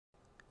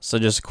So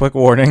just a quick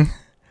warning.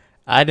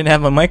 I didn't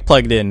have my mic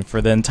plugged in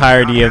for the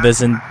entirety of this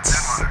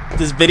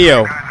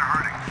video.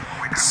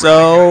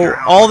 So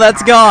all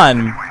that's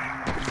gone.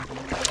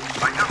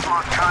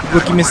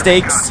 Rookie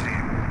mistakes.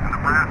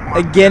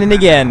 Again and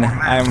again.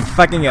 I'm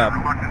fucking up.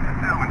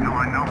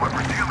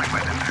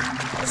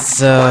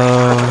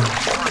 So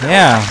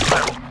yeah.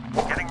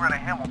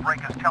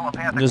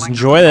 Just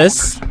enjoy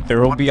this. There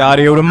will be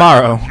audio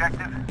tomorrow.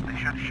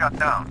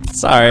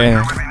 Sorry.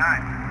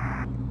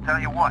 Tell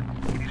you what,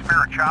 if you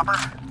spare a chopper,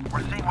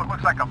 we're seeing what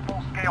looks like a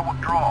full-scale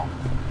withdrawal.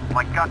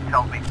 My gut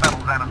tells me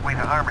Fettel's on his way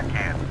to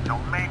Armacan, so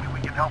maybe we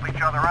can help each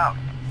other out.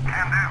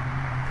 Can do.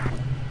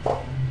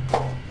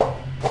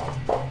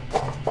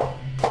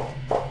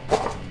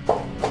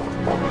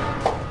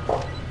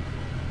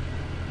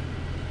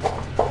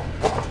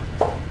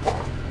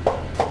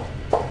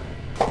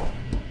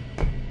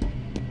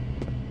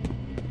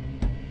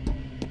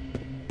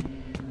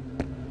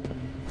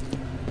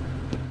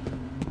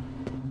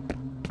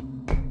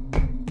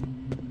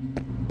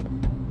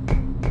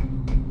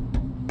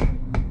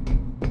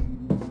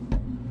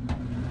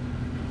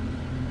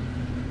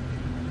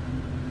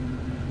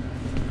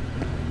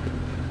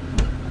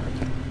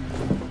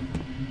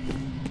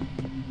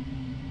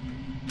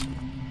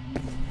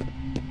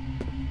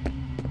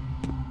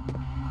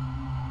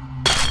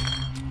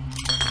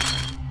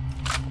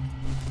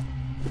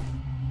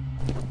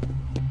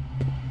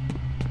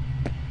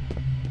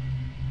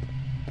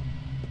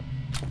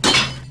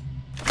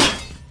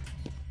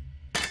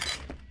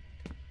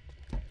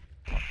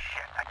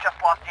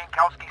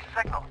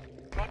 Signal.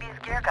 Maybe his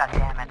gear got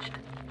damaged.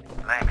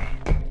 Maybe.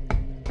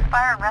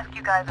 Fire and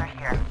rescue guys are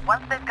here.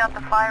 Once they've got the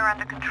fire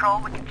under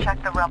control, we can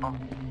check the rubble.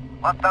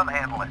 Let them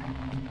handle it.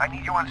 I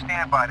need you on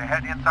standby to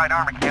head inside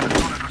Armacan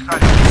as soon as we're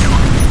sighted the door.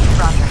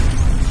 Roger.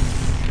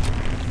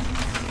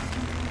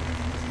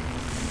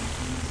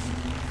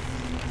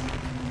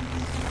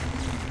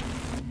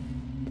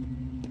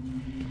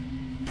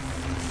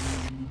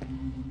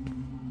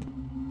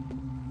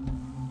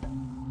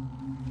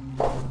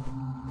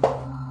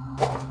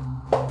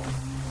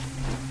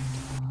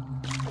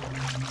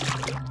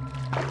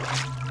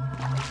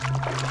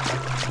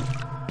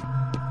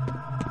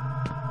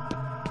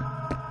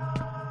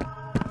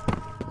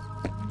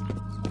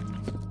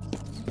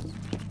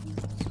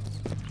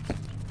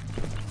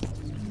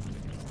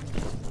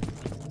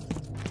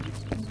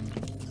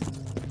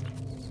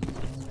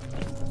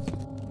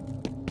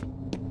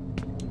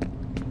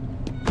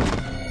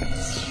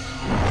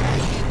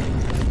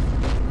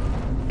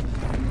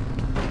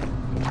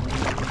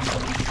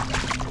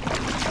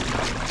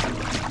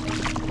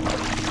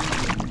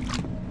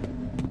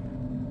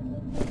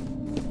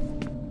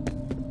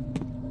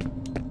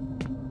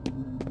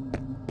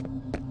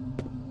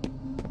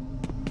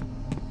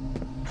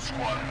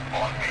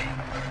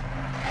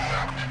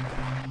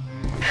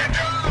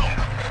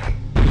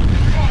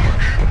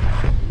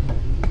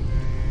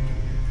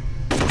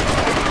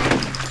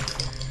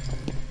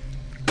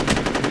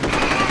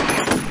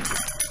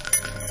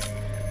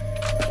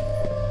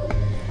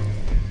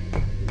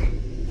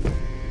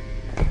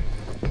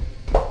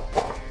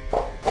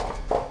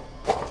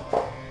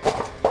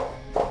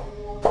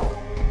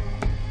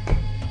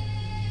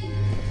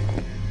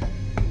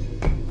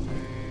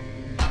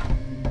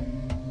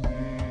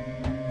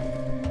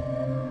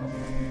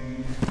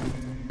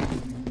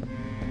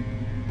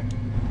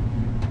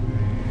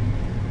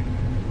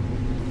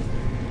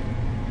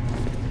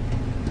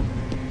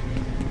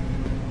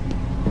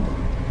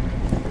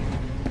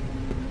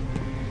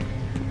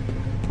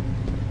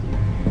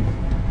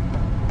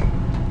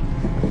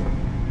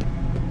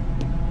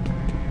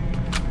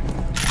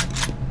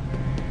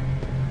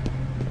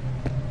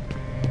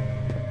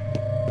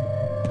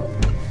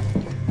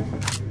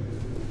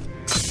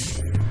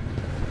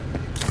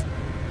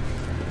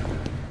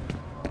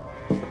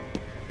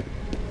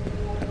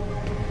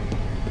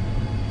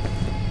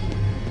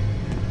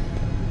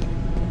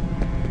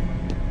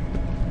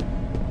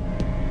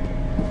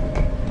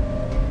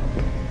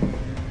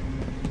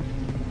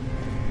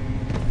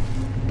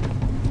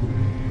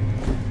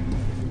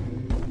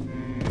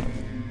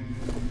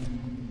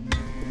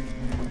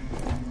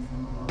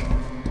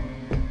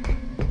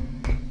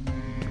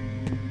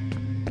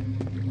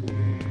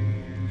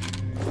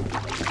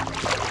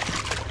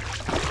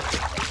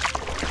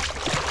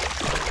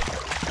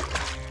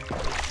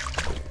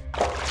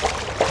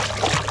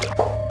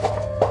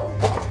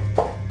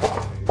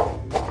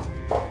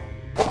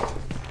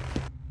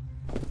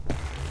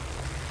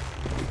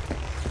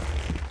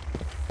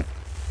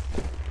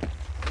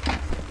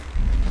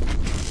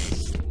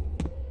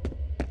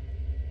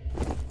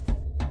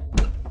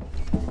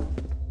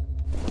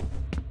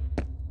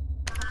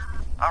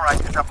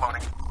 Alright, it's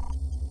uploading.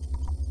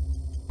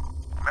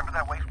 Remember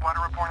that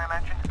wastewater report I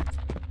mentioned?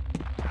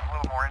 There's a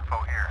little more info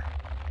here.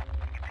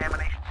 The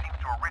contamination seems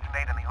to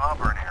originate in the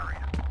Auburn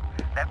area.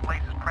 That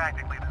place is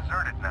practically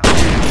deserted now.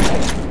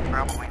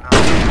 Probably not.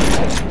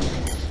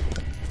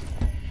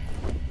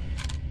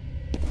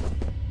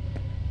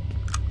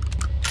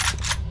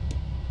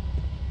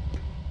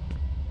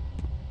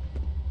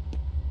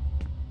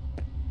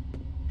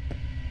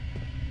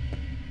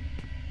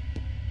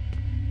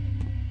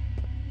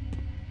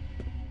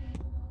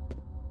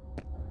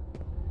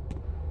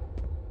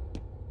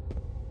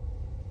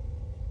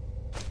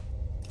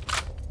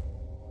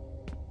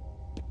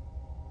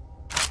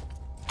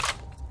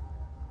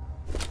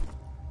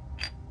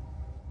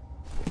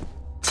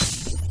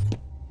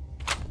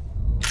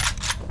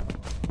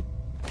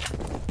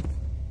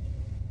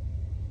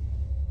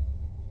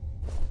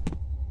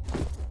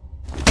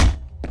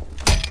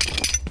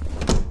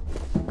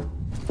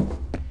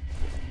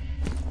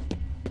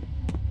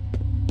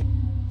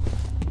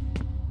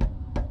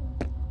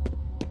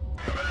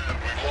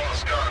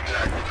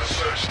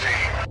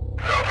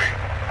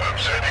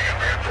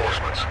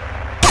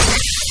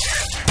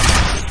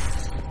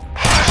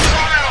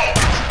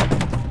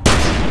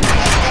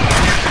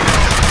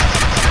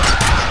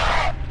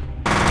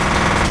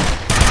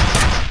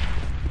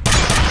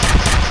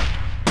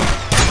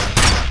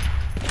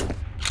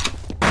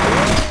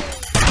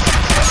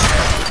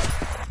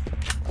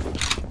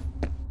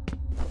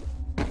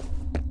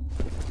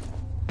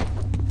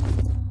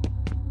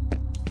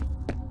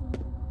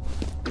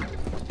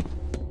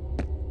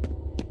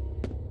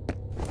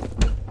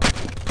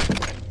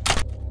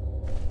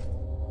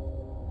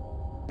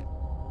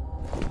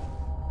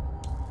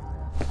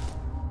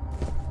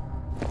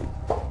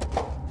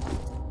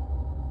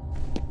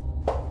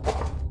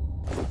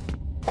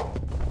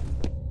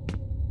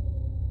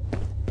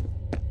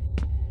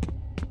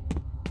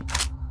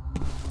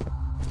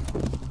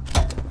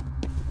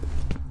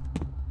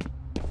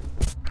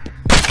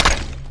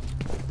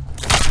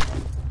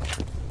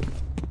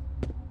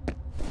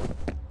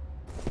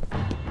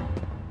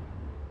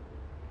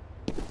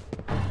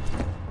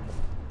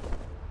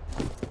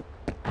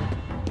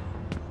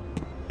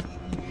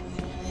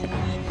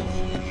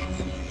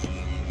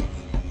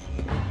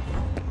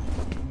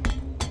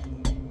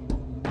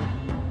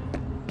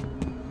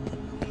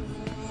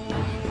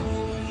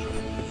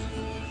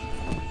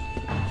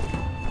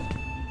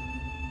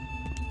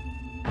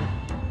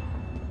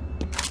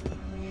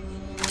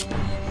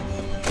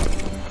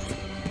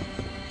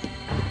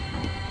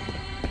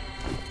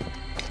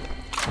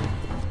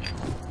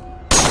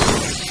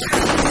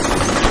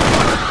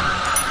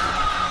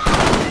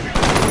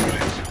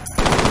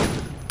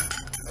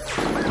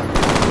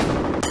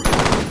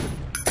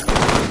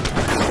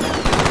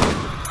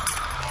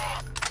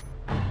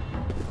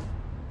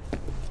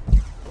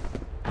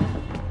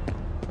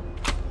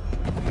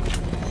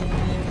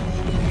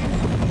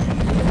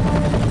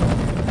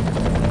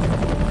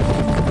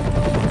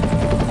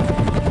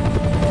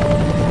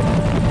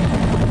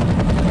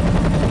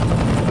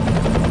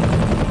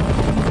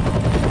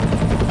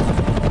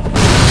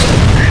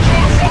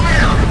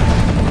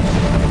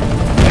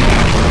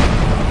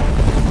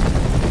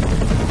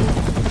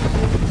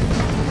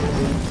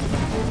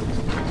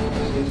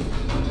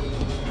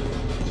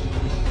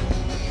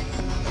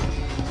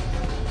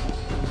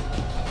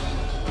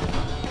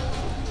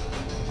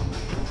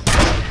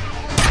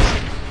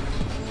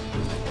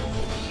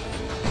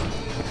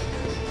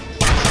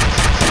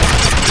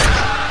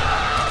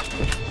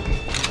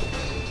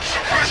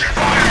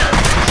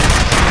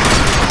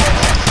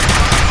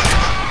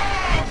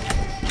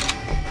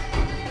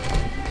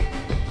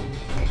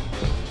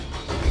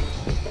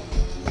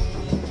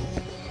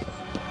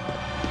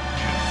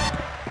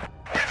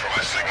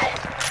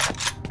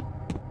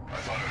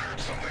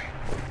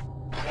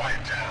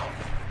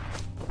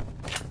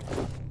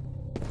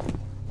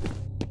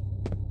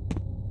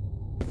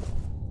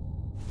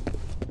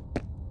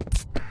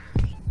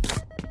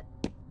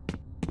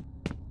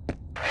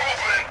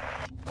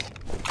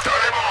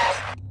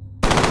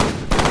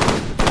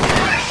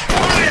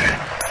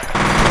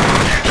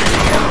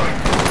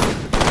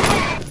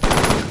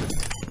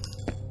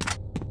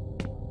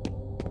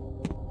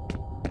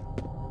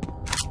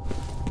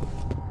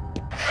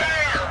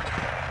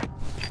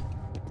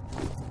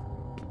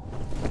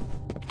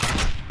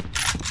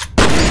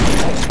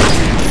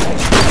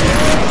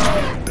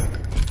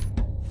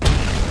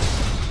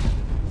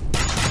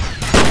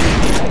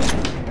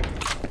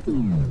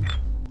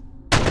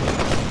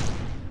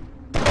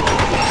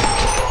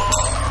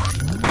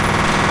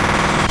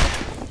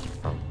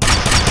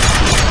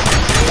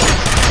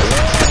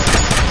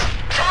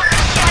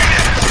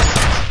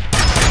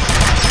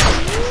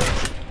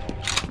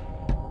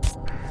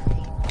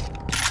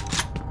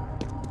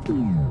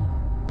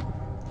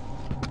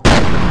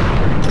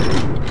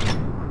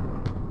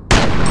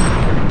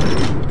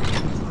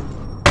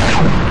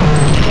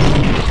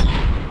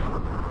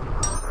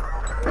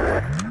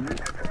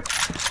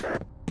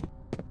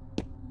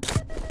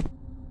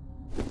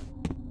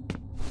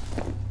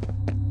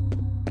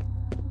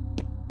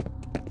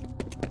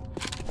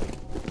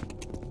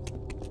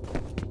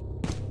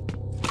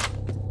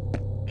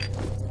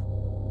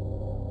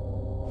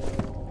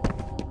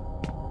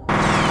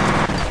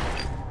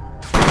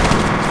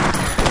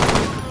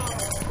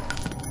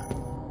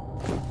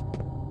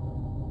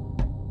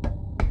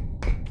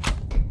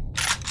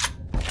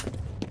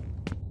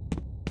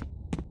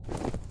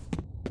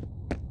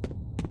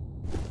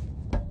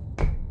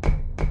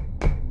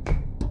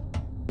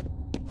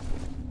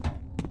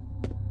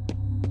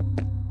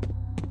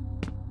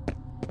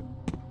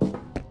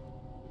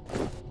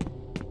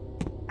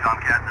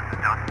 Tomcat, this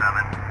is Dose 7.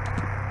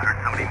 I heard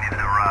somebody needed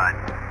a ride.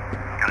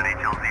 Got an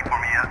HLZ for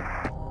me yet?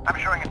 I'm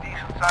showing a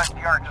decent-sized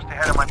yard just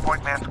ahead of my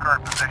point man's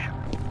current position.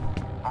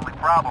 Only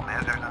problem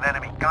is there's an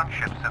enemy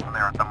gunship sitting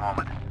there at the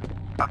moment.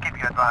 I'll keep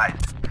you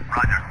advised.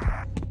 Roger.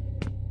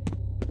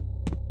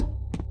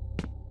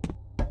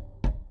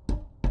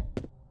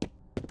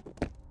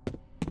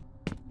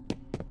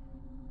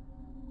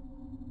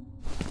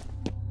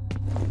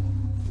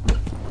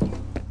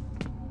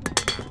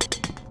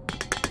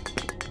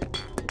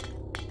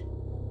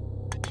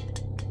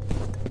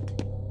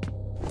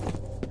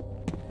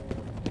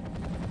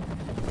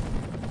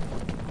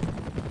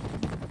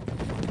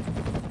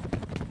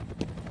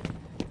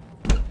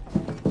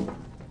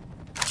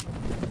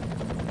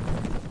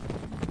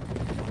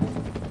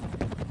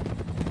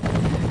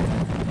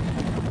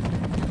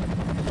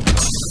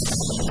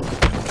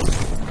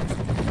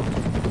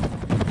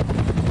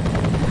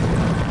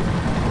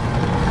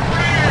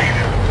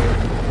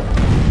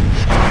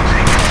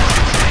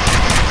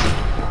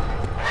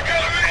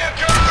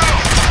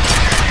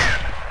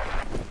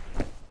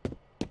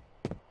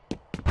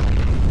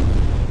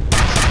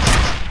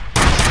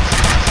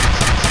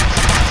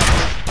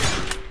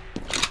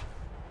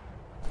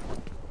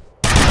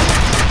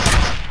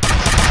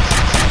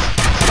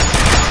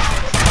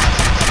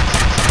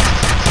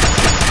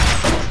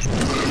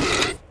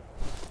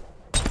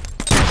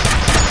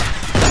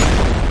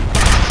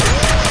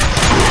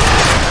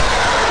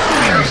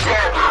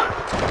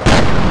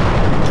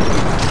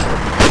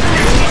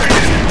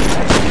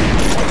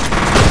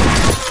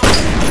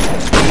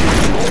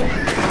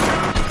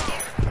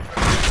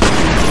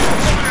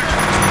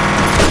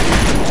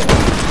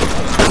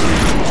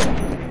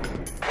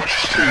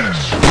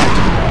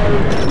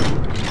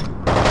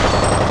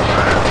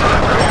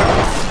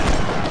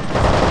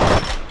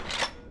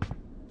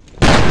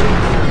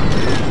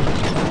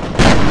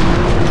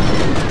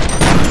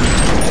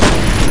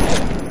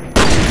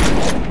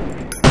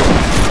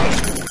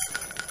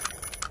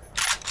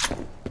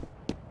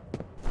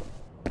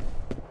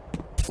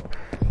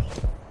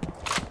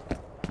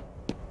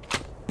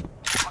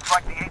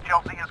 Like the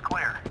HLZ is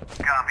clear.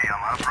 Copy,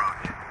 I'm on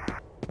approach.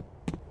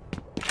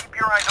 Keep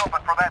your eyes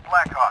open for that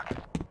Black Hawk.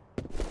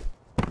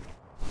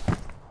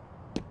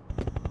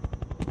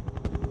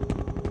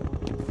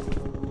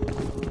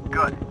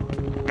 Good.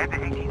 Head to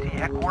ATC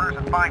headquarters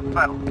and find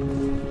Fettel.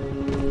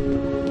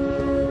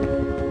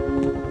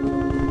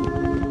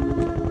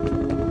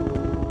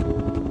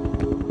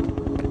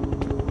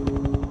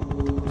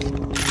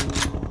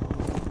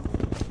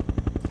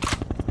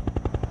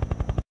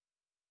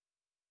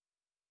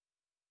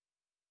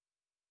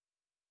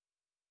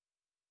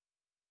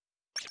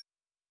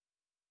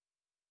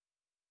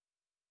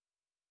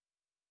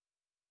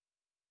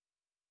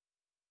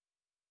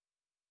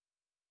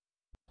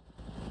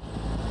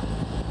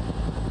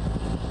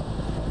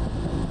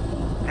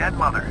 Dead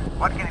Mother,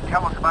 what can you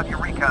tell us about your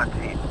recon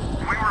team?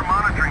 We were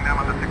monitoring them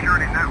on the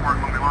security network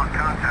when we lost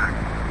contact.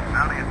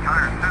 Now the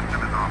entire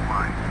system is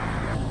offline.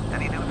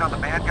 Any news on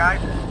the bad guys?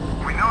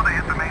 We know they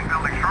hit the main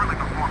building shortly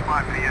before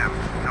 5 p.m.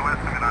 No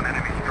estimate on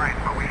enemy strength,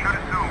 but we should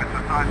assume it's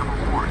a sizable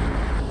force.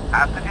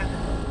 Hostages?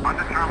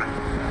 Undetermined.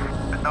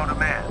 And no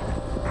demand?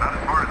 Not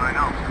as far as I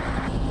know.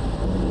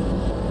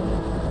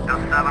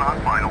 Dose 7 on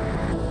final.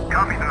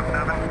 Copy, Dose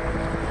 7.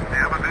 Do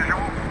you have a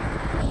visual?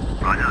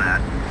 Roger that.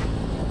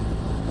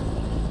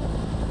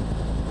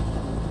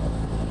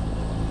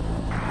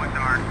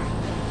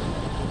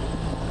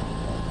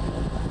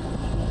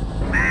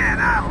 Man,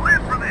 I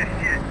live for this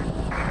shit!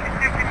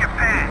 You're kicking your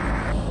pants!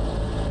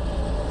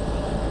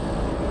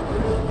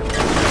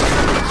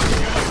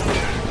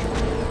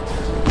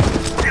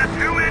 Get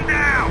 2 men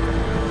down!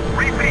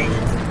 Repeat,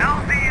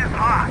 LZ is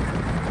hot!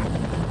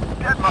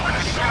 Dead Mother,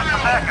 can you give us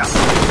some backup?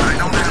 I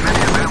don't have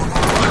any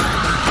available.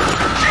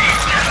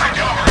 Jeez, get my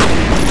cover!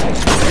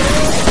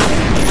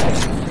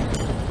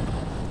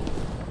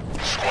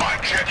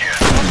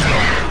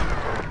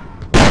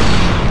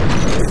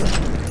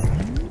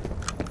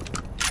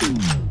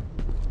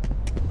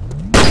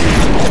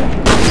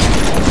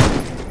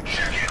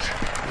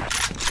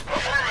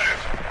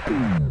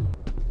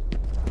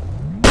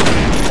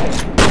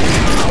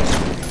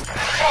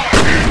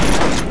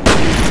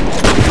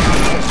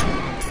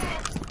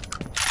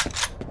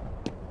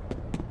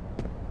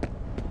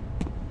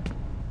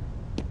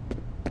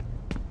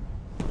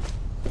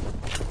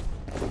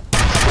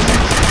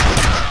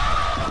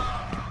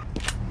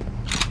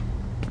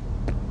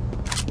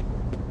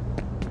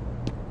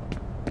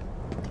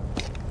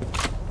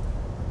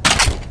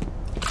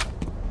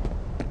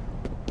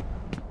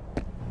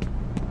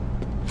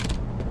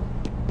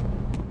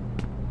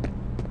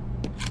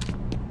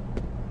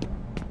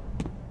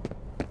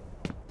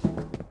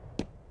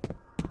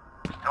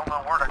 no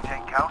word on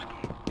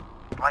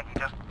Jankowski. Like he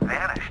just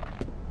vanished.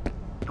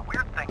 The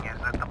weird thing is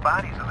that the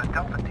bodies of the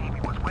Delta team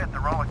he was with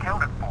are all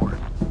accounted for.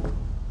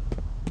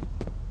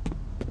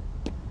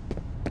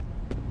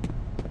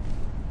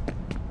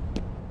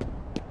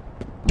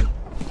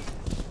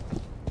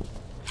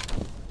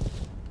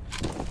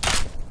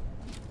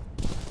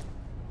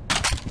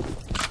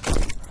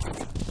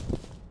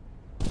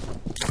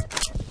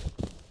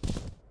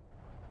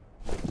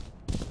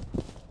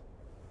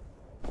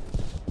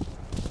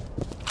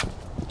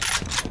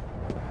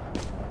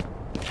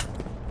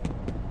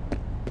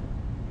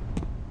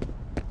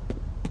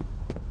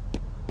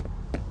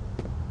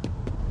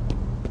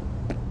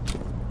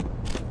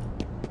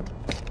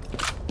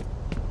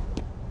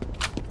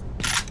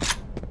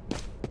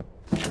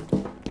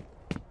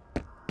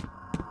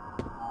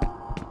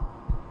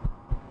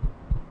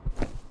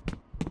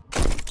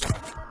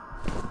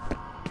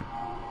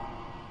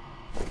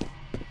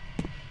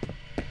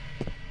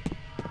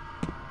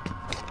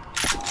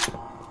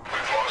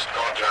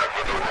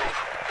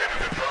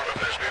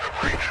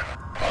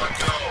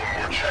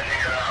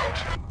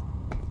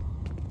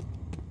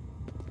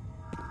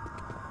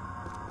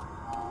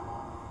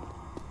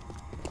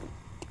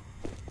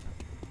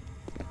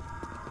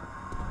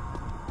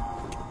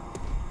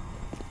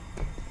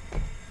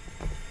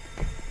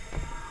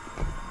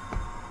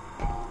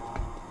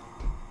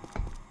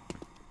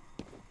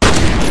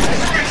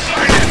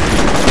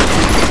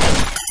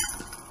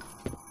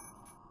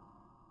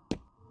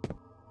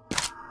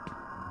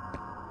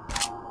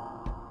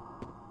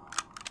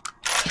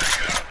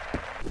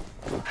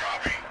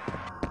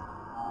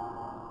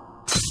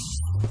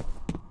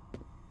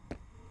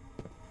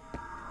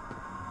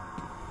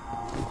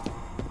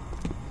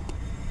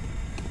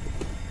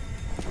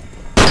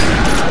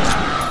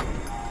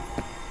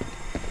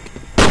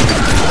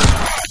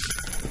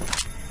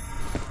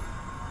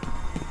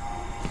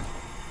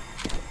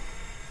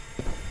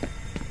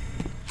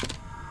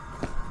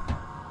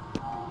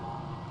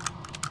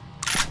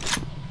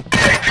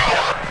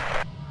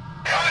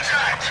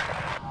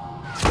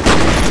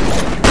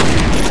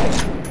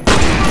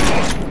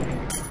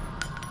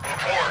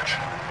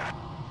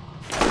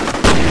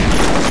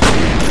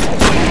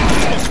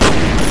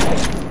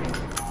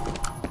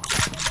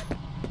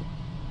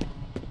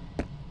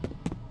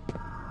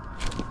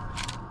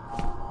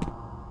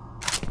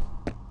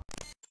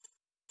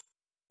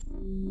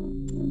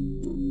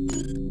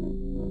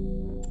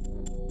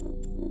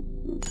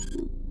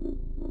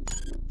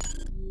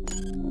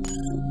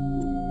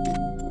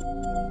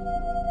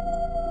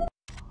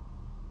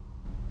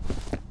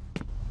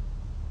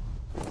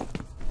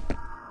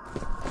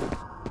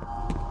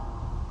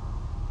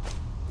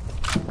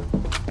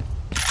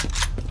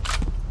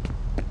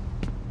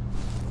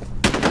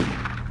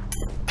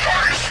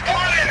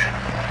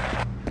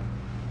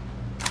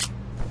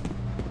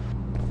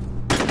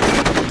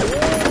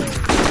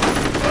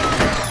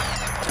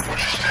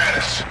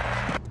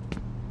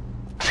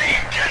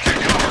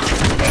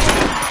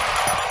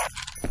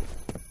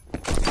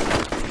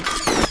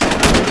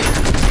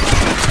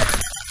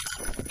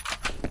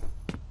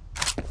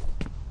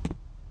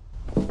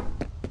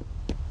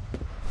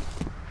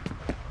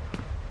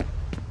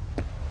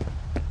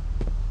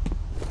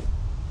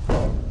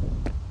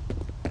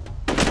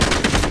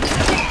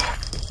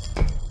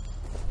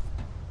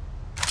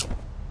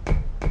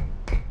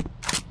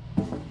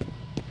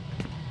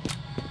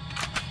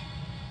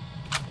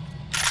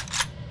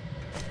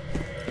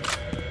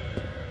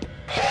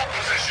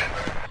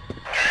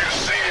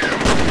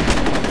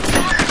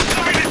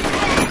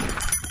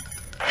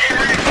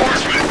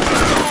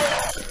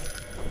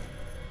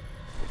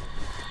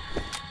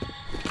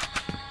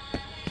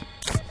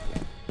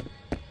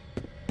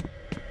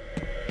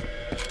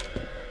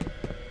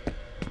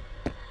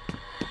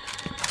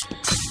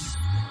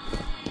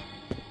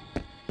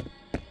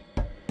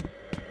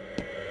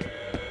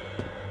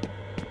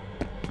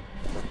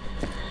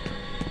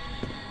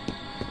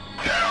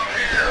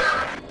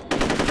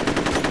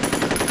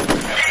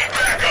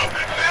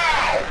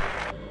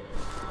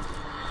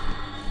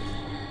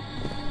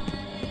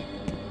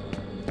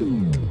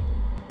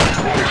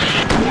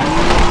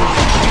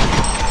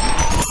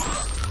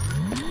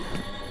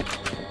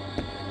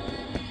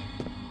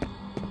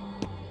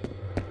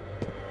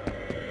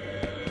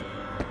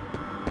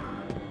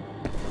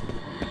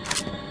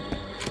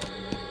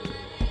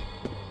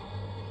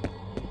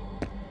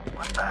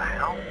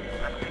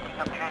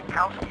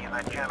 Jankowski in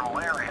that general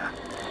area.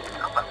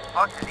 How the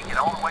fuck did he get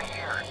all the way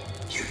here?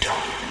 You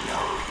don't even know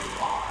who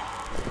you are.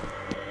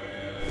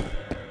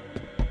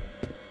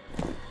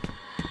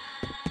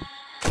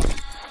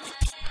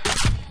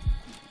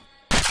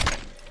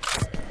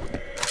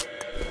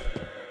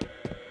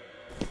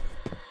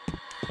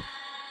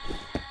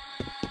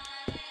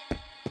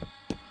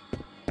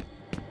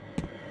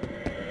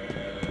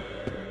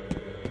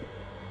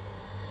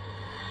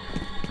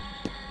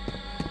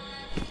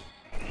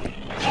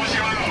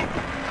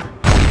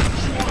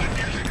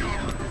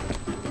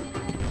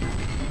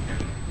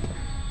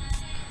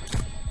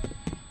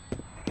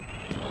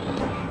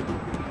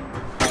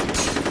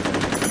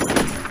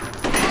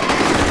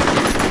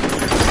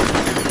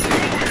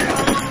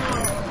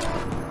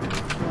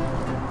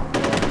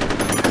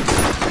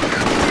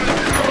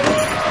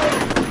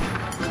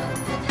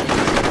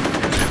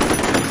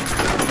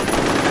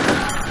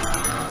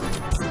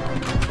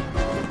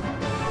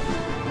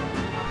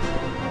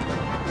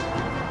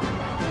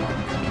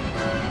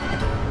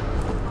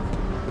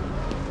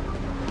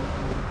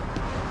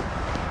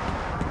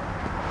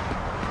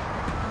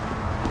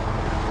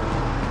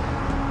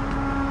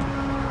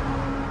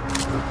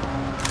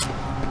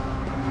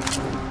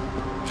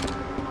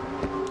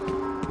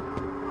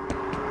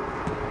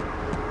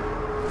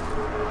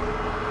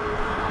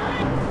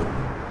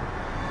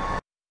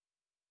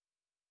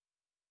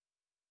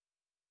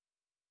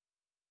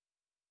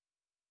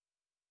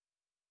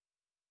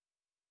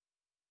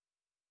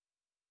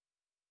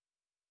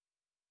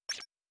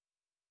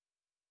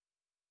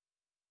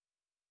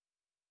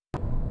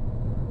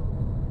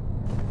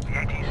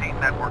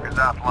 network is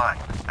offline.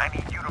 I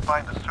need you to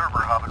find the server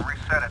hub and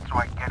reset it so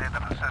I can get into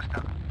the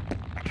system.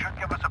 It should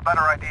give us a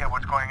better idea of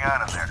what's going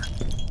on in there.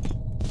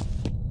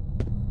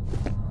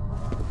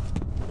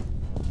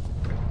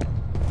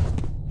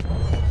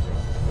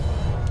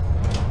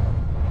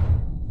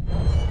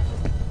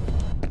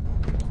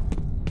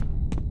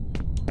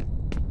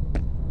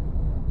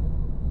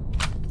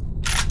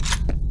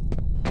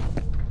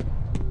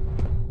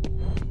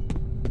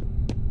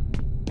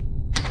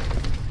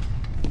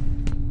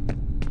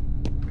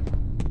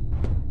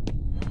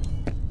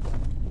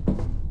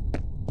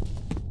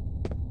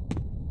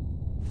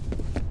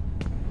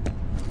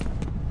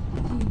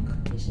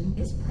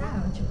 Is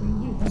proud to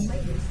bring you the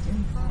latest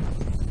in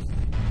products.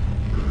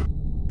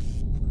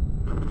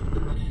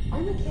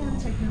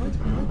 Omnicam Technology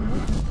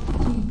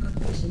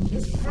Corporation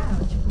is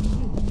proud to bring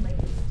you the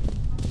latest.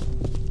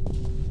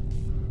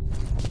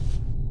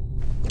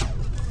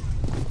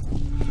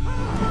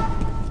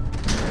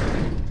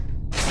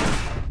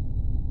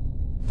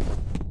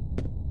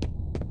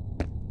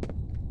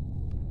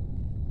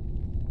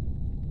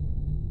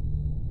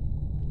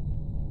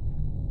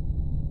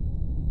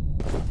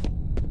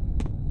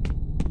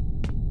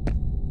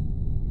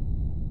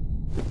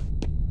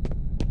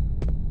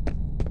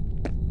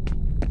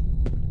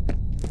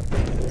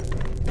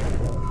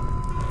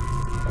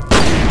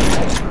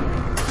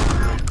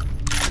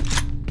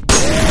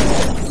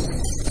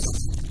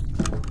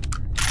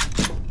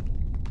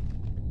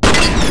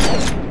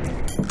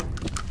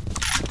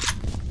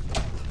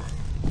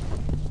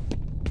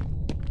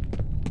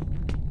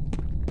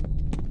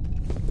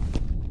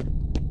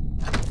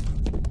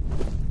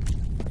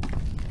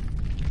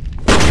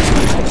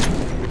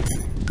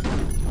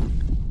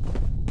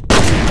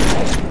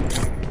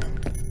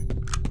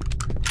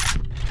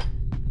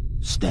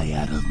 Stay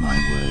out of my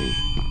way.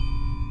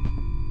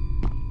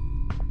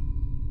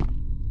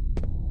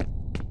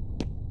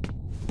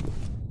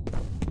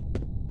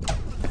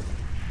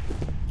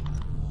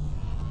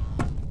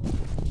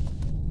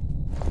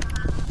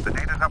 The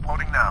data's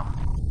uploading now.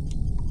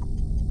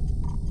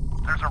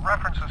 There's a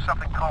reference to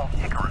something called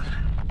Icarus.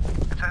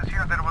 It says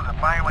here that it was a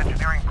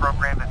bioengineering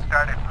program that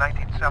started in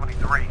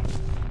 1973.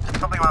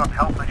 Something about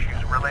health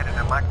issues related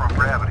to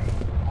microgravity,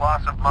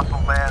 loss of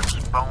muscle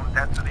mass, bone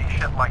density,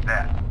 shit like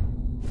that.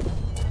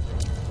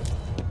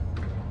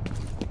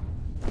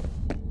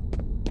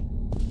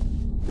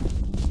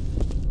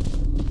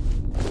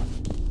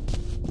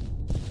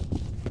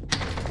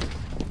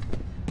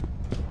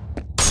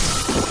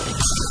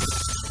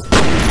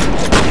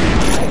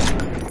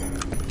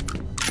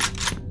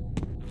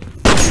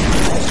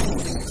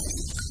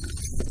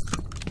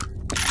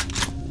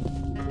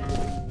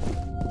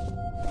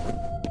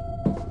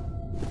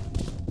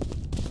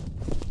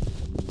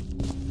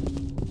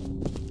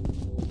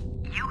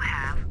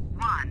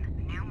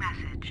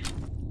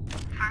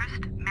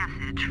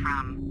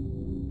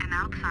 From an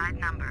outside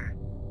number.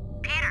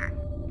 Peter,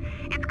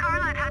 it's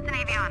Carla at Hudson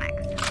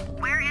Avionics.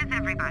 Where is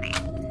everybody?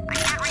 I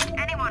can't reach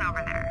anyone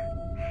over there.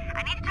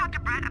 I need to talk to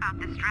Brett about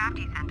this draft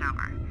he sent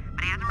over,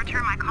 but he hasn't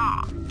returned my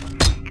call.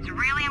 It's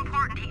really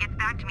important he gets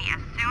back to me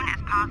as soon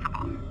as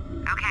possible.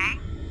 Okay?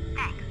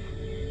 Thanks.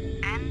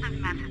 End of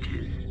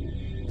messages.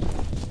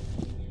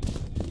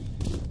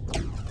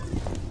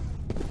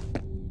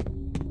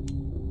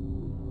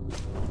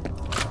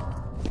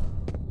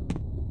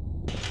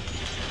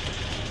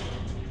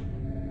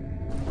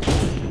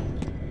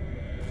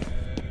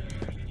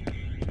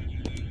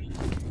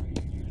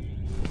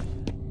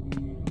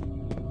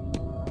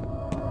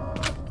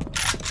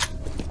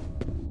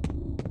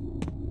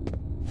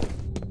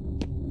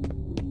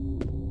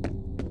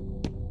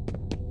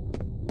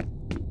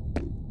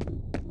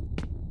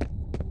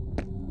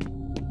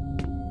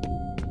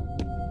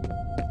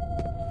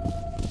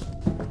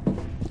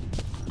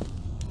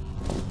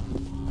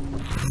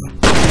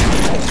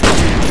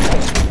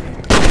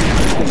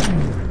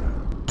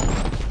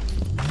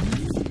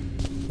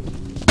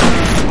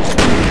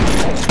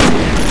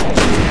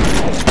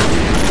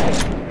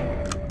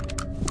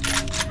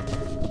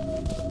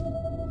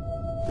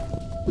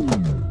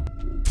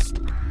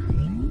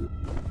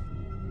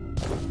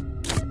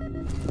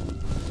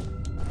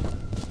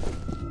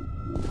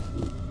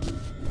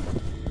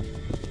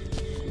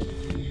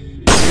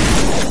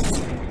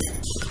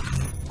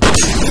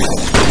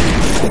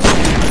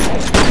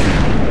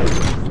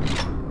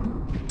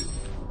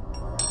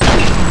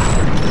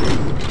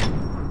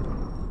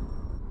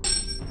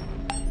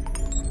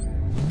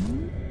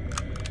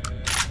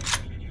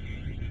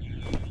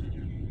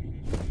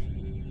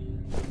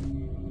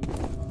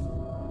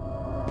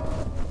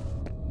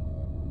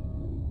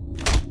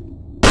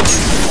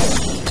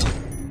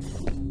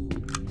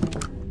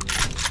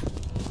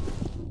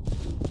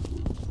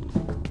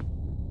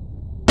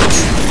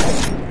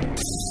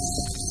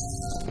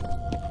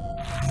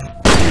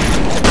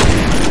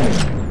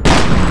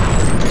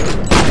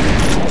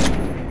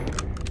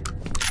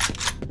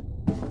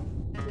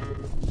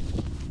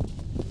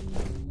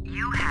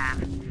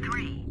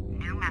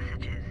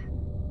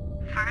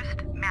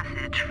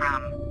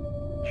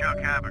 Chuck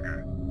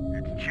Haberger.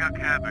 It's Chuck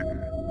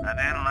Haberger. I've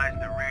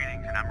analyzed the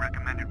readings and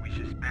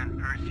we suspend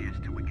Perseus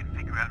till we can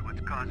figure out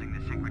what's causing the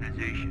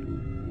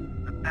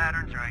synchronization. The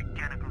patterns are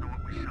identical to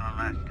what we saw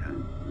last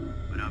time,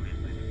 but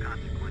obviously the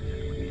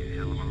consequences would be a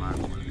hell of a lot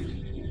worse.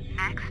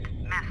 Next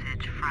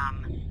message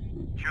from...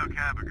 Chuck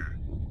Haberger,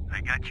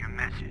 I got your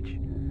message.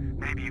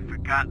 Maybe you've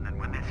forgotten that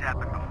when this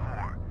happened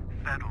before,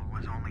 Fettel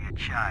was only a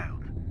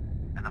child.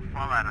 And the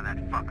fallout of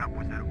that fuck-up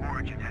was that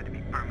Origin had to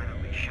be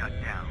permanently shut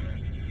down.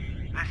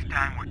 This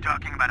time we're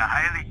talking about a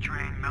highly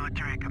trained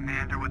military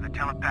commander with a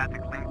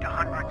telepathic link to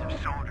hundreds of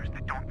soldiers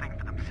that don't think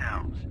for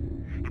themselves.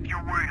 If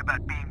you're worried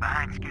about being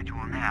behind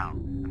schedule now,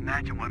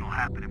 imagine what'll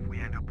happen if we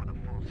end up with a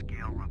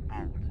full-scale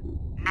revolt.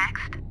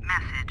 Next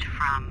message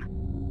from...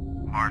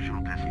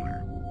 Marshal Disler.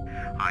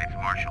 Hi, it's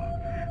Marshall.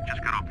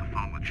 Just got off the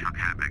phone with Chuck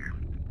Haberger.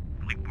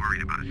 Really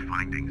worried about his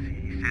findings.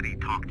 He said he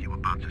talked to you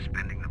about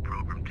suspending the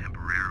program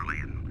temporarily,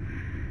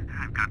 and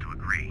I've got to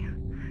agree.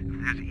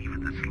 If there's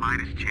even the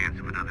slightest chance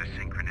of another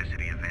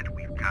synchronicity event,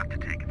 we've got to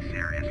take it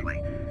seriously.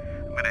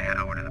 I'm gonna head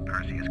over to the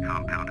Perseus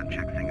compound and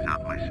check things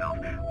out myself.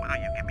 Why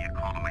don't you give me a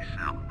call on my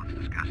cell? Let's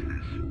discuss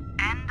this.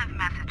 End of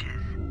messages.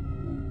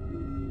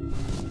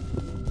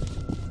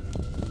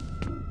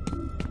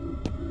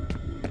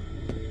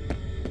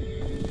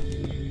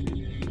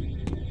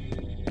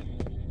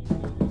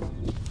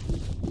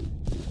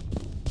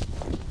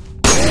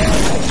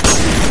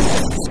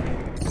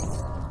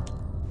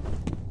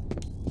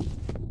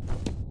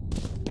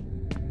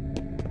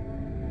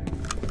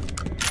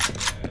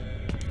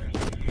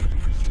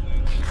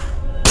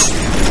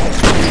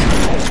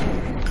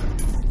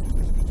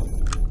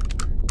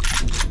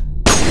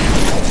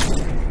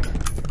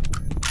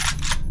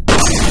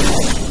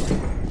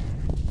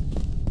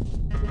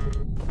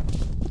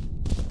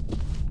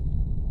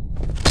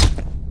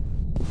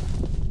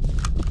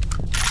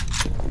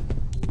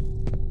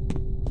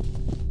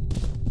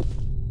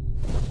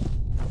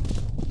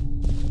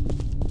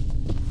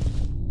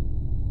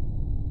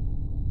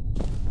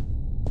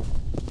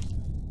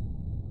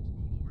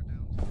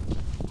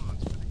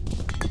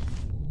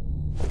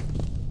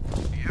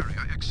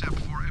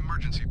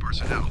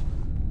 Personnel.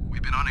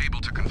 We've been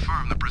unable to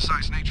confirm the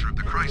precise nature of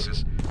the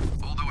crisis,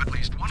 although at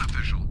least one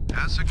official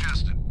has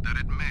suggested that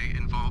it may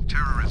involve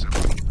terrorism.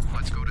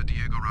 Let's go to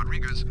Diego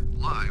Rodriguez,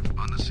 live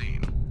on the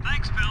scene.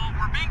 Thanks, Phil.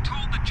 We're being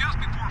told that just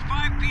before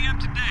 5 p.m.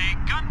 today,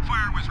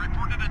 gunfire was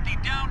reported at the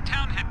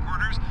downtown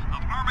headquarters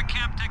of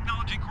Armacamp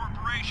Technology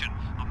Corporation,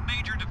 a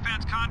major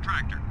defense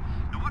contractor.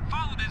 Now, what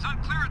followed is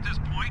unclear at this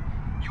point.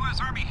 U.S.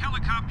 Army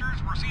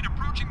helicopters were seen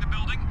approaching the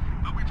building,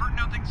 but we've heard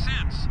nothing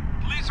since.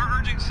 Police are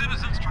urging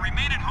citizens to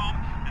remain at home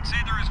and say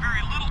there is very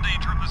little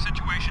danger of the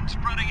situation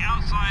spreading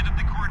outside of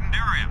the cordoned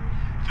area.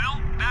 Phil,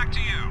 back to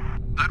you.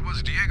 That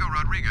was Diego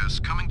Rodriguez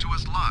coming to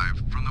us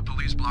live from the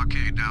police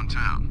blockade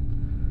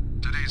downtown.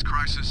 Today's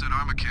crisis at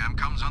Armacam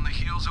comes on the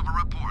heels of a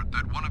report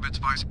that one of its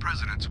vice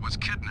presidents was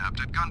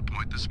kidnapped at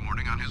gunpoint this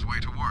morning on his way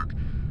to work.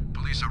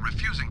 Police are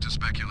refusing to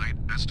speculate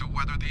as to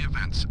whether the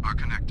events are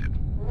connected.